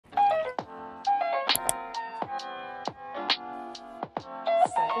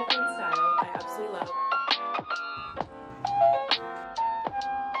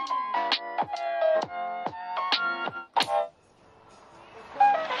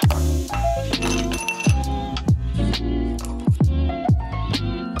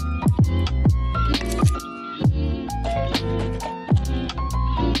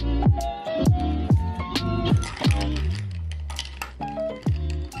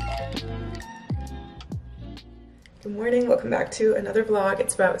Good morning, welcome back to another vlog.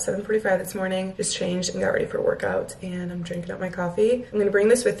 It's about 7:45 this morning. Just changed and got ready for a workout and I'm drinking up my coffee. I'm gonna bring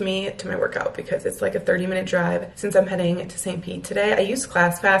this with me to my workout because it's like a 30-minute drive since I'm heading to St. Pete today. I use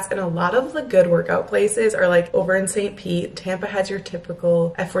ClassPass and a lot of the good workout places are like over in St. Pete. Tampa has your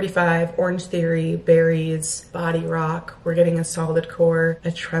typical F45, Orange Theory, Barry's, Body Rock. We're getting a Solid Core,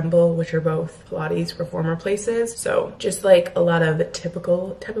 a Tremble, which are both Pilates reformer places. So just like a lot of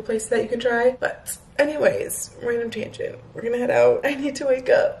typical type of places that you can try. But anyways, random tangent. We're gonna head out. I need to wake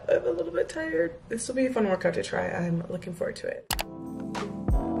up. I'm a little bit tired. This will be a fun workout to try. I'm looking forward to it.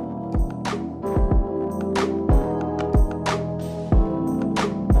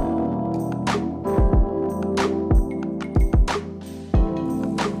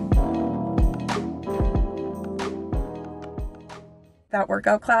 That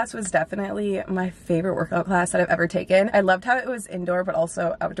workout class was definitely my favorite workout class that I've ever taken. I loved how it was indoor but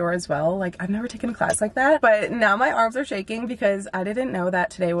also outdoor as well. Like, I've never taken a class like that, but now my arms are shaking because I didn't know that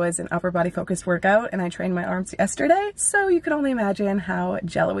today was an upper body focused workout and I trained my arms yesterday. So you can only imagine how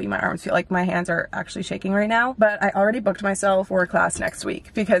jello-y my arms feel. Like, my hands are actually shaking right now, but I already booked myself for a class next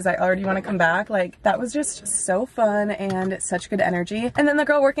week because I already want to come back. Like, that was just so fun and such good energy. And then the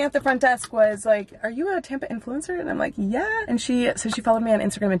girl working at the front desk was like, "Are you a Tampa influencer?" And I'm like, "Yeah." And she followed me on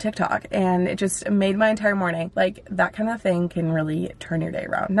Instagram and TikTok and it just made my entire morning. Like, that kind of thing can really turn your day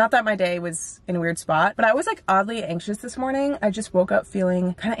around. Not that my day was in a weird spot, but I was like oddly anxious this morning. I just woke up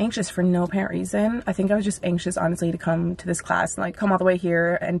feeling kind of anxious for no apparent reason. I think I was just anxious, honestly, to come to this class and like come all the way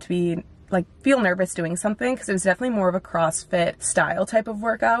here and to be like feel nervous doing something because it was definitely more of a CrossFit style type of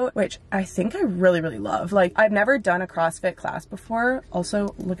workout, which I think I really love. Like, I've never done a CrossFit class before.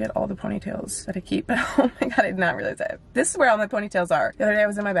 Also, look at all the ponytails that I keep. Oh my god, I did not realize that. This is where all my ponytails are. The other day I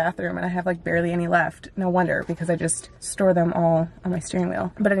was in my bathroom and I have like barely any left. No wonder, because I just store them all on my steering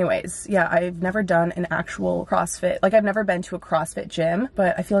wheel. But anyways, yeah, I've never done an actual CrossFit. Like, I've never been to a CrossFit gym,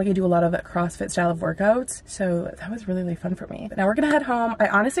 but I feel like I do a lot of CrossFit style of workouts. So that was really fun for me. But now we're gonna head home. I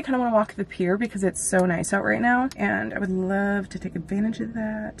honestly kind of want to walk the pier because it's so nice out right now and I would love to take advantage of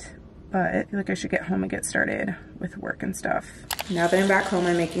that, but I feel like I should get home and get started with work and stuff. Now that I'm back home,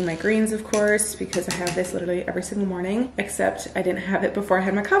 I'm making my greens, of course, because I have this literally every single morning, except I didn't have it before I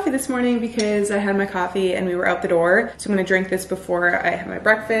had my coffee this morning because I had my coffee and we were out the door. So I'm gonna drink this before I have my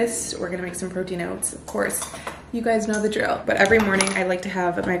breakfast. We're gonna make some protein oats, of course. You guys know the drill. But every morning I like to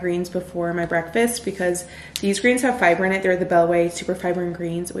have my greens before my breakfast because these greens have fiber in it. They're the Bellway Super Fiber and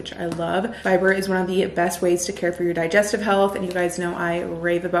Greens, which I love. Fiber is one of the best ways to care for your digestive health, and you guys know I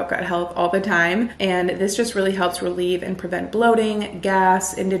rave about gut health all the time. And this just really helps relieve and prevent bloating,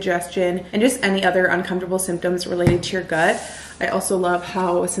 gas, indigestion, and just any other uncomfortable symptoms related to your gut. I also love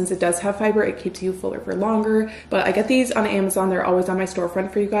how, since it does have fiber, it keeps you fuller for longer. But I get these on Amazon. They're always on my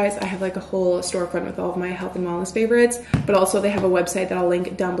storefront for you guys. I have like a whole storefront with all of my health and wellness favorites, but also they have a website that I'll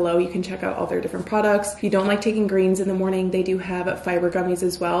link down below. You can check out all their different products. If you don't like taking greens in the morning, they do have fiber gummies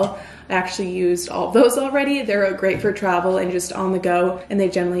as well. I actually used all of those already. They're great for travel and just on the go, and they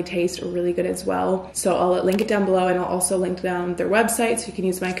generally taste really good as well. So I'll link it down below, and I'll also link down their website so you can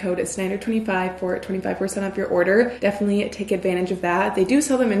use my code SNIDER25 for 25% off your order. Definitely take advantage of that. They do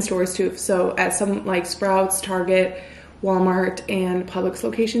sell them in stores too, so at some like Sprouts, Target, Walmart, and Publix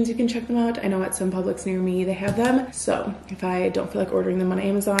locations you can check them out. I know at some Publix near me they have them, so if I don't feel like ordering them on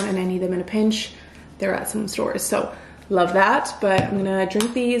Amazon and I need them in a pinch, they're at some stores. So love that. But I'm gonna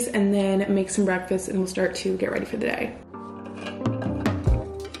drink these and then make some breakfast and we'll start to get ready for the day.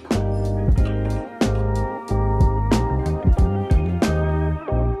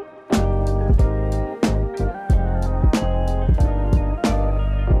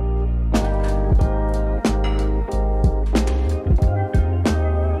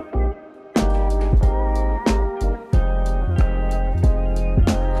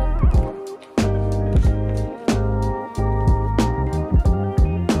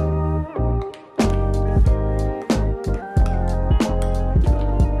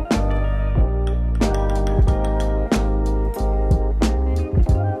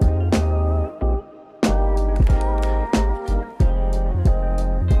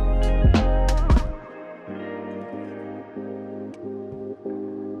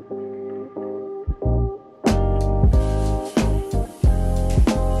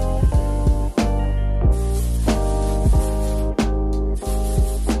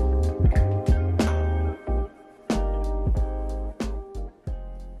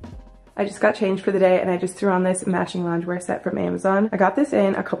 I just got changed for the day and I just threw on this matching loungewear set from Amazon. I got this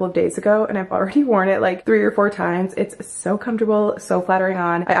in a couple of days ago and I've already worn it like 3 or 4 times. It's so comfortable, so flattering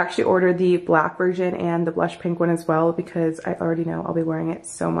on. I actually ordered the black version and the blush pink one as well because I already know I'll be wearing it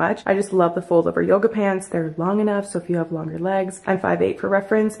so much. I just love the fold over yoga pants. They're long enough so if you have longer legs. I'm 5'8" for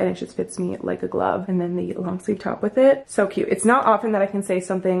reference and it just fits me like a glove. And then the long sleeve top with it. So cute. It's not often that I can say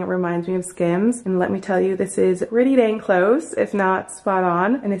something reminds me of Skims, and let me tell you, this is pretty dang close, if not spot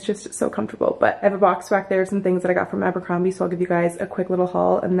on, and it's just so comfortable. But I have a box back there of some things that I got from Abercrombie, so I'll give you guys a quick little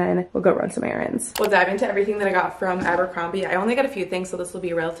haul and then we'll go run some errands. We'll dive into everything that I got from Abercrombie. I only got a few things, so this will be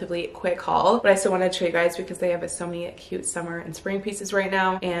a relatively quick haul, but I still wanted to show you guys because they have so many cute summer and spring pieces right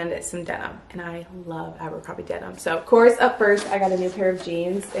now, and some denim, and I love Abercrombie denim. So of course, up first, I got a new pair of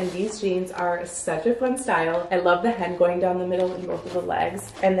jeans, and these jeans are such a fun style. I love the hem going down the middle and both of the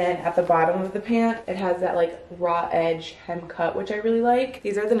legs, and then at the bottom of the pant, it has that like raw edge hem cut, which I really like.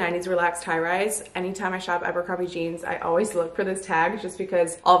 These are the 90s relaxed high rise. Anytime I shop Abercrombie jeans, I always look for this tag just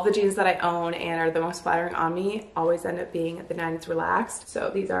because all of the jeans that I own and are the most flattering on me always end up being the 90s relaxed. So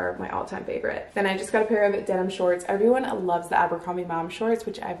these are my all-time favorite. Then I just got a pair of denim shorts. Everyone loves the Abercrombie mom shorts,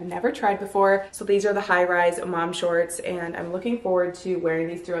 which I've never tried before. So these are the high rise mom shorts, and I'm looking forward to wearing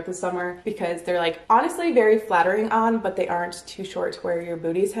these throughout the summer because they're like honestly very flattering on, but they aren't too short to where your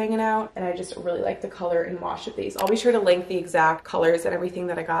booty's hanging out. And I just really like the color and wash of these. I'll be sure to link the exact colors and everything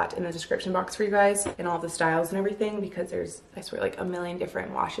that I got in the description box for you guys, and all the styles and everything, because there's, I swear, like a million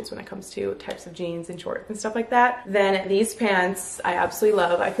different washes when it comes to types of jeans and shorts and stuff like that. Then these pants I absolutely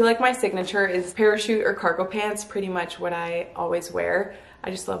love. I feel like my signature is parachute or cargo pants, pretty much what I always wear. I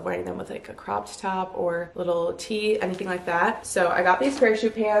just love wearing them with like a cropped top or little tee, anything like that. So I got these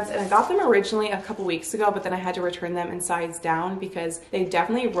parachute pants, and I got them originally a couple weeks ago, but then I had to return them in size down because they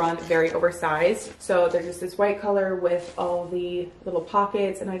definitely run very oversized. So they're just this white color with all the little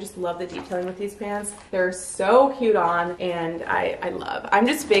pockets, and I just love the detailing with these pants. They're so cute on, and I love. I'm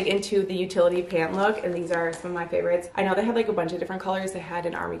just big into the utility pant look, and these are some of my favorites. I know they had like a bunch of different colors. They had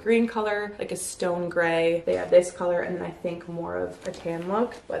an army green color, like a stone gray. They have this color, and then I think more of a tan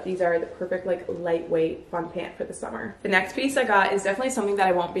look, but these are the perfect like lightweight fun pant for the summer. The next piece I got is definitely something that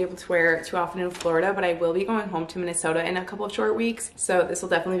I won't be able to wear too often in Florida, but I will be going home to Minnesota in a couple of short weeks, so this will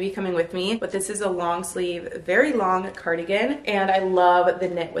definitely be coming with me. But this is a long sleeve, very long cardigan, and I love the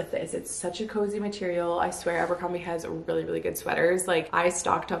knit with this. It's such a cozy material. I swear Abercrombie has really good sweaters. Like, I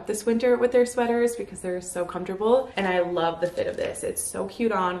stocked up this winter with their sweaters because they're so comfortable, and I love the fit of this. It's so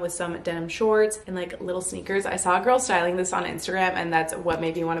cute on with some denim shorts and like little sneakers. I saw a girl styling this on Instagram, and that's what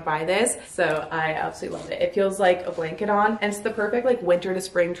made me want to buy this, so I absolutely loved it. It feels like a blanket on, and it's the perfect like winter to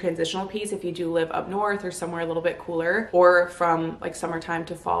spring transitional piece if you do live up north or somewhere a little bit cooler, or from like summertime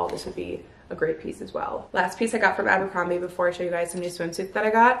to fall. This would be a great piece as well. Last piece I got from Abercrombie before I show you guys some new swimsuits that I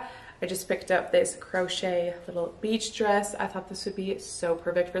got. I just picked up this crochet little beach dress. I thought this would be so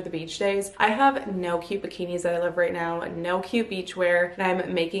perfect for the beach days. I have no cute bikinis that I love right now, no cute beach wear, and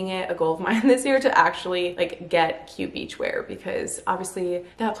I'm making it a goal of mine this year to actually like get cute beach wear, because obviously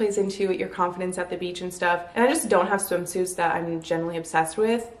that plays into your confidence at the beach and stuff. And I just don't have swimsuits that I'm generally obsessed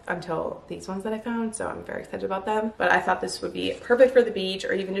with until these ones that I found, so I'm very excited about them. But I thought this would be perfect for the beach,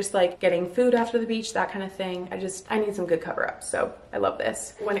 or even just like getting food after the beach, that kind of thing. I need some good cover up, so I love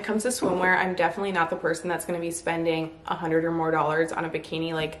this. When it comes to swimwear, I'm definitely not the person that's going to be spending $100 or more on a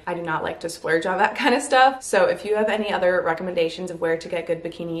bikini. Like, I do not like to splurge on that kind of stuff. So if you have any other recommendations of where to get good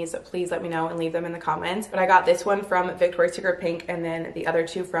bikinis, please let me know and leave them in the comments. But I got this one from Victoria's Secret Pink, and then the other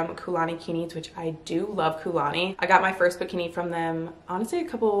two from Kulani Bikinis, which I do love Kulani. I got my first bikini from them, honestly,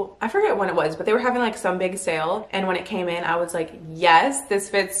 I forget when it was, but they were having like some big sale, and when it came in, I was like, yes, this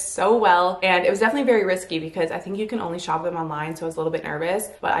fits so well. And it was definitely very risky because I think you can only shop them online, so I was a little bit nervous,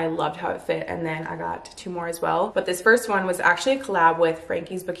 but I loved how it fit. And then I got two more as well. But this first one was actually a collab with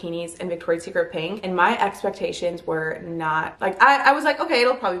Frankie's Bikinis and Victoria's Secret Pink, and my expectations were not like, I was like, okay,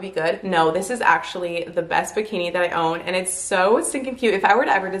 it'll probably be good. No, this is actually the best bikini that I own, and it's so stinking cute. If I were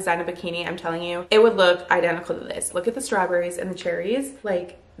to ever design a bikini, I'm telling you, it would look identical to this. Look at the strawberries and the cherries.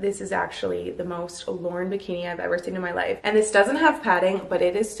 Like, this is actually the most alluring bikini I've ever seen in my life. And this doesn't have padding, but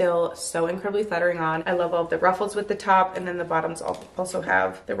it is still so incredibly flattering on. I love all of the ruffles with the top, and then the bottoms also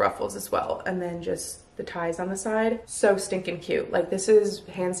have the ruffles as well. And then just the ties on the side. So stinking cute. Like, this is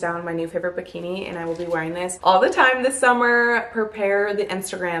hands down my new favorite bikini, and I will be wearing this all the time this summer. Prepare the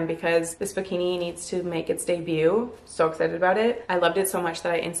Instagram because this bikini needs to make its debut. So excited about it. I loved it so much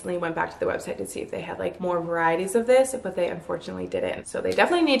that I instantly went back to the website to see if they had like more varieties of this, but they unfortunately didn't. So they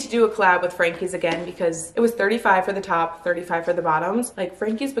definitely need to do a collab with Frankie's again, because it was $35 for the top, $35 for the bottoms. Like,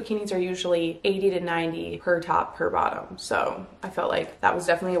 Frankie's bikinis are usually $80 to $90 per top per bottom. So I felt like that was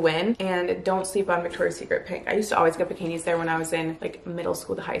definitely a win. And don't sleep on Victoria's Secret pink. I used to always get bikinis there when I was in like middle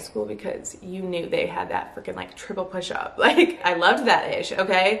school to high school, because you knew they had that freaking like triple push up. Like, I loved that ish,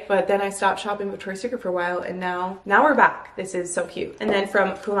 okay? But then I stopped shopping Victoria's Secret for a while, and now we're back. This is so cute. And then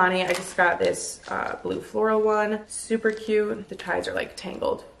from Kulani, I just got this blue floral one. Super cute. The ties are like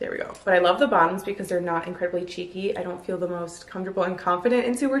tangled. There we go. But I love the bottoms because they're not incredibly cheeky. I don't feel the most comfortable and confident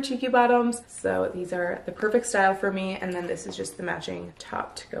in super cheeky bottoms. So these are the perfect style for me. And then this is just the matching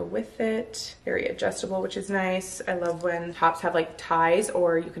top to go with it. Very adjustable, which is nice. I love when tops have like ties,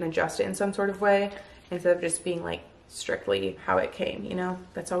 or you can adjust it in some sort of way instead of just being like strictly how it came, you know?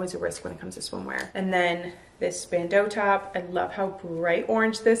 That's always a risk when it comes to swimwear. And then this bandeau top. I love how bright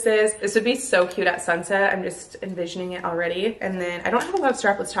orange this is. This would be so cute at sunset. I'm just envisioning it already. And then I don't have a lot of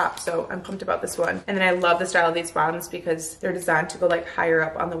strapless tops, so I'm pumped about this one. And then I love the style of these bottoms because they're designed to go like higher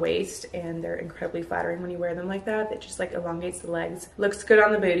up on the waist, and they're incredibly flattering when you wear them like that. It just like elongates the legs, looks good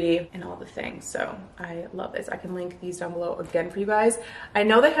on the booty, and all the things. So I love this. I can link these down below again for you guys. I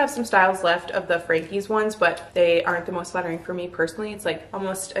know they have some styles left of the Frankie's ones, but they aren't the most flattering for me personally. It's like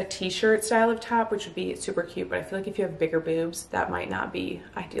almost a t-shirt style of top, which would be super cute, but I feel like if you have bigger boobs, that might not be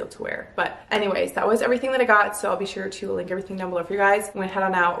ideal to wear. But anyways, that was everything that I got, so I'll be sure to link everything down below for you guys. I'm gonna head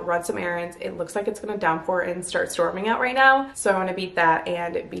on out, run some errands. It looks like it's gonna downpour and start storming out right now, so I want to beat that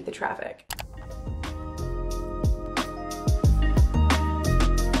and beat the traffic.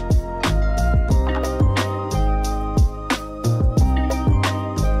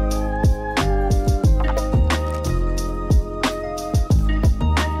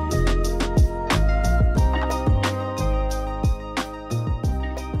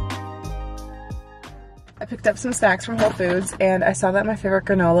 Picked up some snacks from Whole Foods, and I saw that my favorite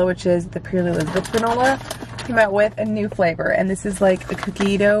granola, which is the Purely Elizabeth granola, came out with a new flavor, and this is like a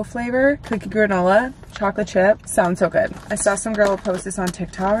cookie dough flavor, cookie granola, chocolate chip. Sounds so good. I saw some girl post this on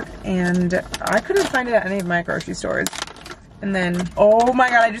TikTok, and I couldn't find it at any of my grocery stores. And then, oh my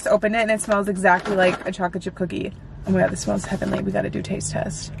god, I just opened it and it smells exactly like a chocolate chip cookie. Oh my god, this smells heavenly. We gotta do taste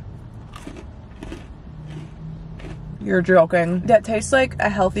test. You're joking. That tastes like a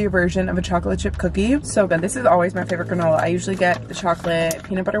healthier version of a chocolate chip cookie. So good. This is always my favorite granola. I usually get the chocolate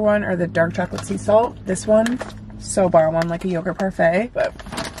peanut butter one or the dark chocolate sea salt. This one, so bar one, like a yogurt parfait. But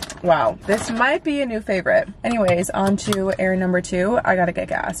wow, this might be a new favorite. Anyways, on to errand number 2. I gotta get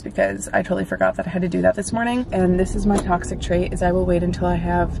gas because I totally forgot that I had to do that this morning. And this is my toxic trait, is I will wait until I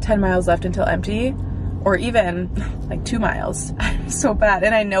have 10 miles left until empty, or even like 2 miles. I'm so bad,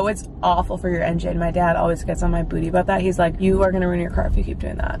 and I know it's awful for your engine. My dad always gets on my booty about that. He's like, you are gonna ruin your car if you keep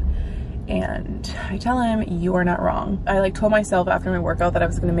doing that. And I tell him, you are not wrong. I like told myself after my workout that I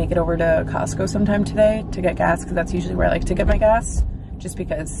was gonna make it over to Costco sometime today to get gas, because that's usually where I like to get my gas, just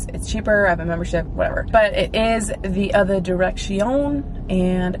because it's cheaper, I have a membership, whatever. But it is the other direction,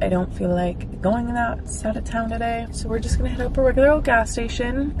 and I don't feel like going in that side of town today. So we're just gonna hit up a regular old gas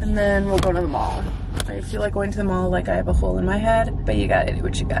station, and then we'll go to the mall. I feel like going to the mall like I have a hole in my head, but you gotta do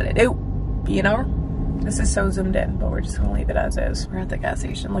what you gotta do, you know? This is so zoomed in, but we're just gonna leave it as is. We're at the gas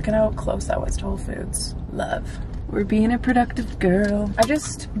station. Look at how close that was to Whole Foods. Love. We're being a productive girl. I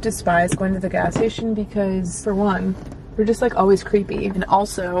just despise going to the gas station because, for one, they're just like always creepy. And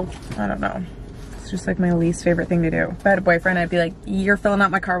also, I don't know, it's just like my least favorite thing to do. If I had a boyfriend, I'd be like, you're filling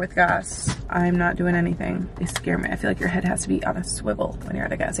up my car with gas. I'm not doing anything. They scare me. I feel like your head has to be on a swivel when you're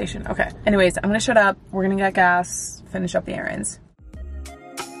at a gas station. Okay. Anyways, I'm gonna shut up. We're gonna get gas, finish up the errands.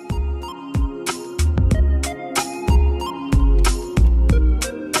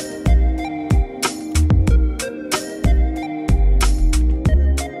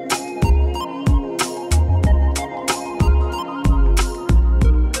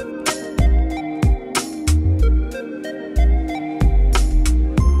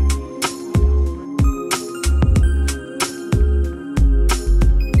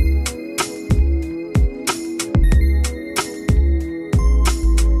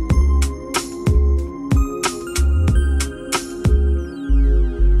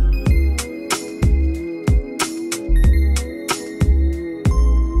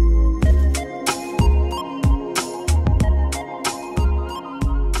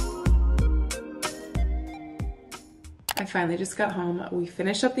 finally just got home. We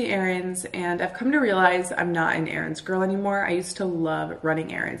finished up the errands and I've come to realize I'm not an errands girl anymore. I used to love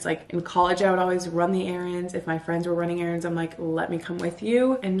running errands. Like in college, I would always run the errands. If my friends were running errands, I'm like, let me come with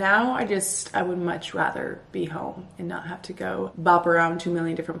you. And now I would much rather be home and not have to go bop around to a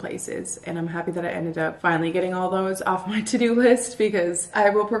million different places. And I'm happy that I ended up finally getting all those off my to-do list, because I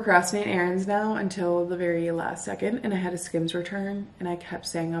will procrastinate errands now until the very last second. And I had a Skims return and I kept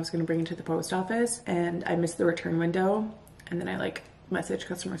saying I was going to bring it to the post office and I missed the return window. And then I like messaged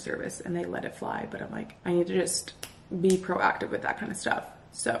customer service and they let it fly. But I'm like, I need to just be proactive with that kind of stuff.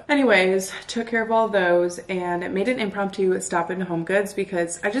 So anyways, took care of all those and made an impromptu stop into HomeGoods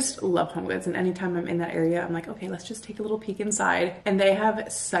because I just love HomeGoods, and anytime I'm in that area, I'm like, okay, let's just take a little peek inside. And they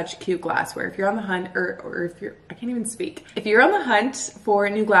have such cute glassware. If you're on the hunt, or if you're, I can't even speak. If you're on the hunt for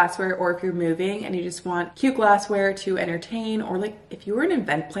new glassware, or if you're moving and you just want cute glassware to entertain, or like if you were an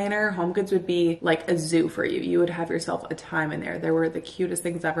event planner, HomeGoods would be like a zoo for you. You would have yourself a time in there. There were the cutest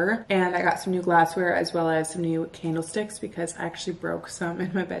things ever. And I got some new glassware as well as some new candlesticks because I actually broke some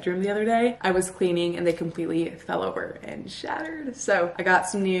in my bedroom the other day. I was cleaning and they completely fell over and shattered. So I got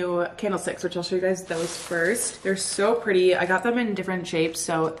some new candlesticks, which I'll show you guys those first. They're so pretty. I got them in different shapes.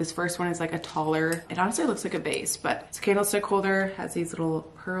 So this first one is like a taller, it honestly looks like a vase, but it's a candlestick holder, has these little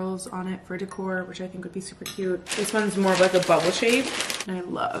pearls on it for decor, which I think would be super cute. This one's more of like a bubble shape, and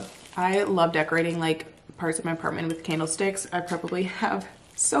I love decorating like parts of my apartment with candlesticks. I probably have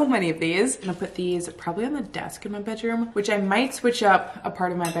so many of these. I'm gonna put these probably on the desk in my bedroom, which I might switch up a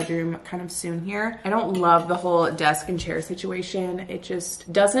part of my bedroom kind of soon here. I don't love the whole desk and chair situation. It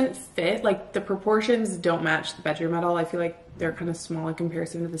just doesn't fit. Like the proportions don't match the bedroom at all. I feel like they're kind of small in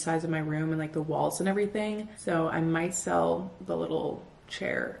comparison to the size of my room and like the walls and everything. So I might sell the little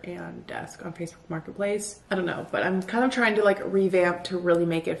chair and desk on Facebook Marketplace. I don't know, but I'm kind of trying to like revamp to really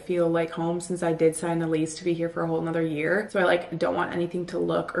make it feel like home, since I did sign a lease to be here for a whole another year. So I like don't want anything to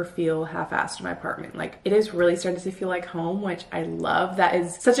look or feel half-assed in my apartment. Like it is really starting to feel like home, which I love. That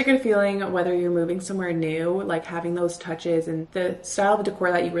is such a good feeling whether you're moving somewhere new, like having those touches and the style of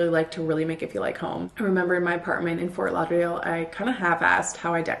decor that you really like to really make it feel like home. I remember in my apartment in Fort Lauderdale, I kind of half-assed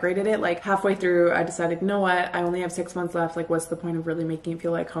how I decorated it. Like halfway through, I decided, you know what, I only have 6 months left. Like what's the point of really making it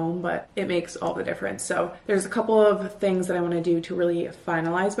feel like home? But it makes all the difference. So there's a couple of things that I want to do to really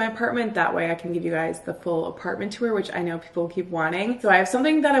finalize my apartment. That way I can give you guys the full apartment tour, which I know people keep wanting. So I have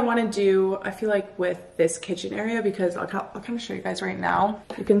something that I want to do, I feel like, with this kitchen area, because I'll kind of show you guys right now.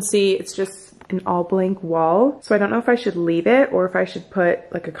 You can see it's just an all blank wall. So I don't know if I should leave it or if I should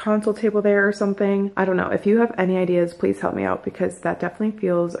put like a console table there or something. I don't know. If you have any ideas, please help me out, because that definitely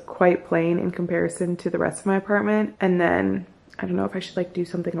feels quite plain in comparison to the rest of my apartment. And then I don't know if I should like do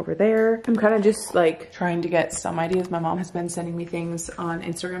something over there. I'm kind of just like trying to get some ideas. My mom has been sending me things on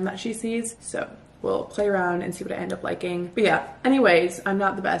Instagram that she sees. So we'll play around and see what I end up liking. But yeah, anyways, I'm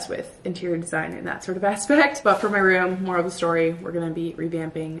not the best with interior design and that sort of aspect. But for my room, moral of the story, we're gonna be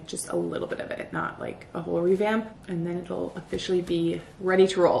revamping just a little bit of it, not like a whole revamp. And then it'll officially be ready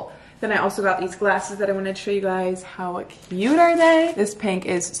to roll. Then I also got these glasses that I wanted to show you guys. How cute are they? This pink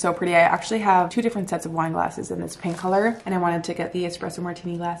is so pretty. I actually have 2 different sets of wine glasses in this pink color, and I wanted to get the espresso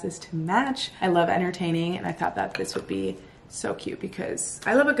martini glasses to match. I love entertaining, and I thought that this would be so cute because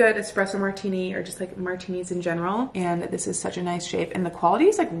I love a good espresso martini, or just like martinis in general. And this is such a nice shape, and the quality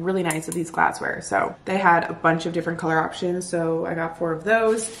is like really nice of these glassware. So they had a bunch of different color options. So I got 4 of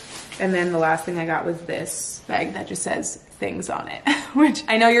those. And then the last thing I got was this bag that just says things on it, which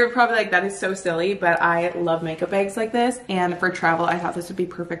I know you're probably like, that is so silly, but I love makeup bags like this. And for travel, I thought this would be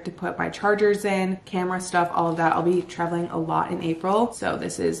perfect to put my chargers in, camera stuff, all of that. I'll be traveling a lot in April, so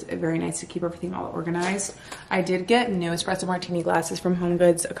this is very nice to keep everything all organized. I did get new espresso martini glasses from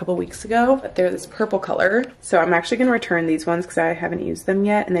HomeGoods a couple weeks ago, but they're this purple color. So I'm actually gonna return these ones because I haven't used them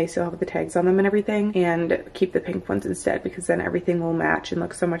yet, and they still have the tags on them and everything, and keep the pink ones instead, because then everything will match and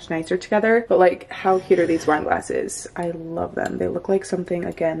look so much nicer together. But like, how cute are these wine glasses? I love them. They look like something,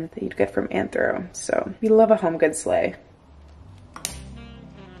 again, that you'd get from Anthro. So we love a HomeGoods sleigh.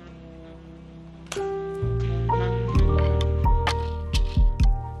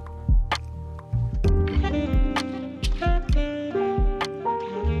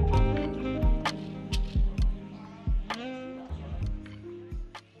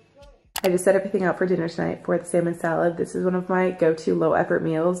 I just set everything out for dinner tonight for the salmon salad. This is one of my go-to low effort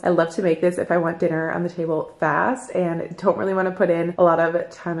meals. I love to make this if I want dinner on the table fast and don't really want to put in a lot of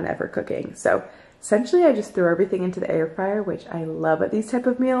time and effort cooking. So essentially, I just throw everything into the air fryer, which I love at these type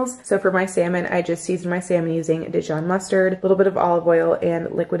of meals. So for my salmon, I just season my salmon using Dijon mustard, a little bit of olive oil,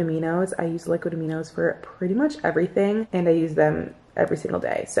 and liquid aminos. I use liquid aminos for pretty much everything, and I use them every single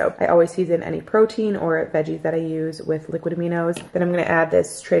day. So I always season any protein or veggies that I use with liquid aminos. Then I'm gonna add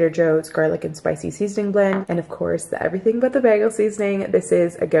this Trader Joe's garlic and spicy seasoning blend, and of course the everything but the bagel seasoning. This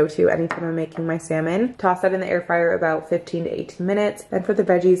is a go-to anytime I'm making my salmon. Toss that in the air fryer about 15 to 18 minutes. Then for the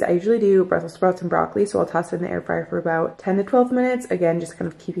veggies, I usually do Brussels sprouts and broccoli, so I'll toss it in the air fryer for about 10 to 12 minutes. Again, just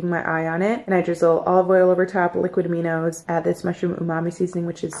kind of keeping my eye on it. And I drizzle olive oil over top, liquid aminos, add this mushroom umami seasoning,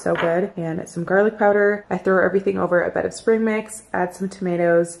 which is so good, and some garlic powder. I throw everything over a bed of spring mix, add some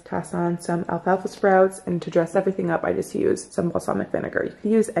tomatoes, toss on some alfalfa sprouts, and to dress everything up, I just use some balsamic vinegar. You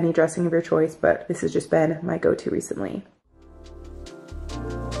can use any dressing of your choice, but this has just been my go-to recently.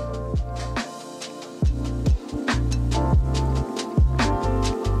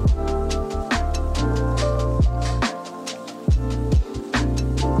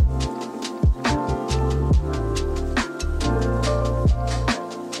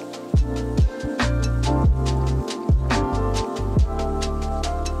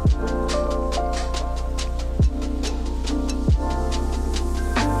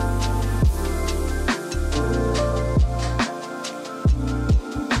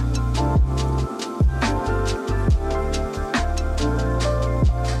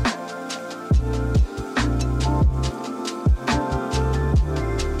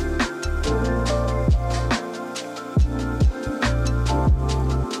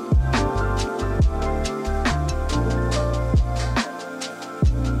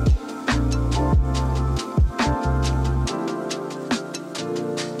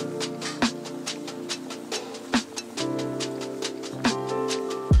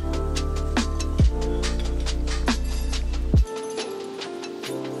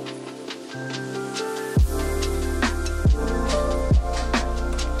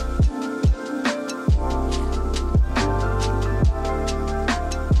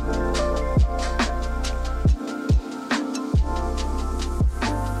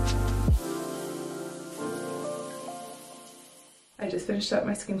 I just finished up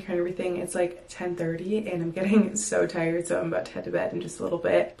my skincare and everything. It's like 10:30 and I'm getting so tired, so I'm about to head to bed in just a little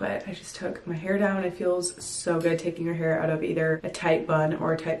bit. But I just took my hair down. It feels so good taking your hair out of either a tight bun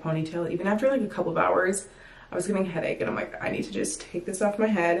or a tight ponytail. Even after like a couple of hours, I was getting a headache and I'm like, I need to just take this off my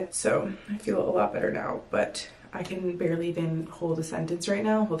head. So I feel a lot better now, but I can barely even hold a sentence right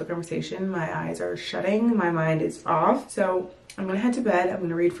now, hold a conversation. My eyes are shutting, my mind is off. So I'm gonna head to bed. I'm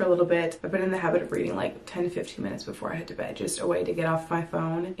gonna read for a little bit. I've been in the habit of reading like 10 to 15 minutes before I head to bed, just a way to get off my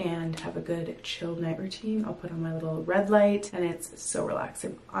phone and have a good chilled night routine. I'll put on my little red light and it's so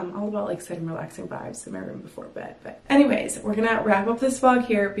relaxing. I'm all about like setting relaxing vibes in my room before bed. But anyways, we're gonna wrap up this vlog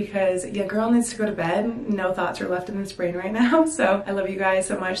here because your girl needs to go to bed. No thoughts are left in this brain right now. So I love you guys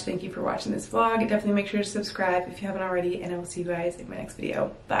so much. Thank you for watching this vlog. Definitely make sure to subscribe if you haven't already, and I will see you guys in my next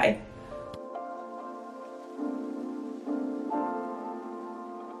video. Bye.